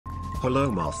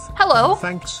Hello, Moth. Hello.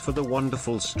 Thanks for the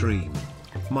wonderful stream.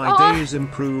 My Aw. days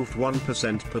improved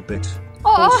 1% per bit.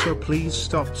 Aw. Also, please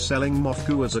stop selling moth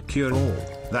goo as a cure-all.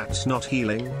 That's not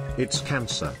healing, it's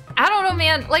cancer. I don't know,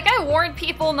 man. Like, I warned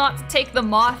people not to take the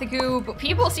moth goo, but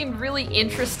people seemed really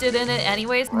interested in it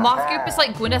anyways. Moth goop is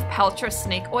like Gwyneth Paltrow's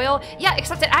snake oil. Yeah,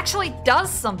 except it actually does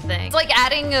something. It's like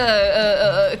adding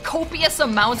a copious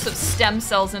amounts of stem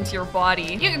cells into your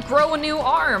body. You can grow a new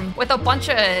arm with a bunch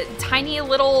of tiny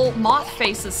little moth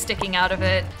faces sticking out of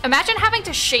it. Imagine having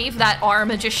to shave that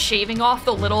arm and just shaving off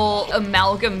the little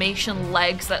amalgamation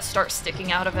legs that start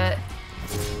sticking out of it.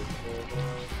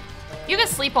 You can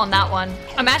sleep on that one.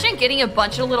 Imagine getting a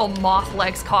bunch of little moth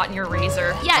legs caught in your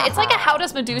razor. Yeah, it's like a how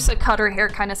does Medusa cut her hair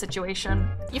kind of situation.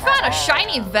 You found a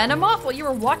shiny Venomoth while you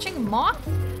were watching Moth?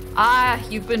 Ah,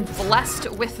 you've been blessed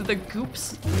with the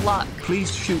goop's luck.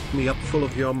 Please shoot me up full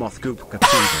of your moth goop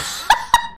Actias.